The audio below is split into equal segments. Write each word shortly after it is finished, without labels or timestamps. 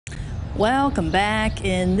Welcome back.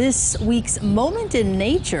 In this week's Moment in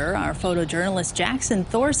Nature, our photojournalist Jackson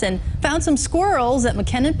Thorson found some squirrels at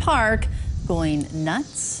McKinnon Park going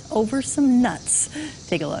nuts over some nuts.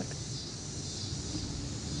 Take a look.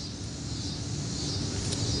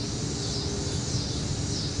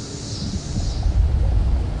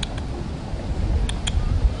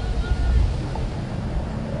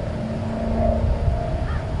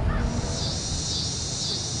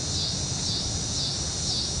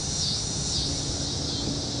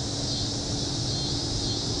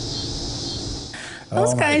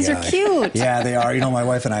 Those guys are cute. Yeah, they are. You know, my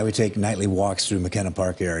wife and I, we take nightly walks through McKinnon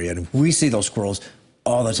Park area, and we see those squirrels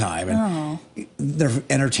all the time. And they're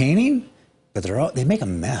entertaining, but they make a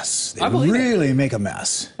mess. They really make a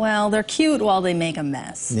mess. Well, they're cute while they make a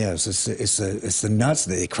mess. Yes, it's the nuts.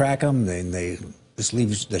 They crack them. They just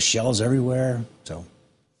leave the shells everywhere. So,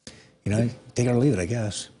 you know, take it or leave it, I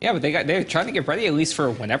guess. Yeah, but they're trying to get ready at least for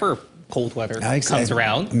whenever cold weather comes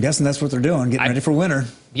around. I'm guessing that's what they're doing, getting ready for winter.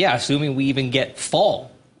 Yeah, assuming we even get fall,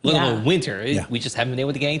 let alone winter. Yeah. We just haven't been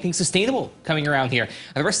able to get anything sustainable coming around here.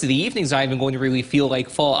 And the rest of the evening's not even going to really feel like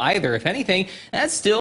fall either. If anything, that's still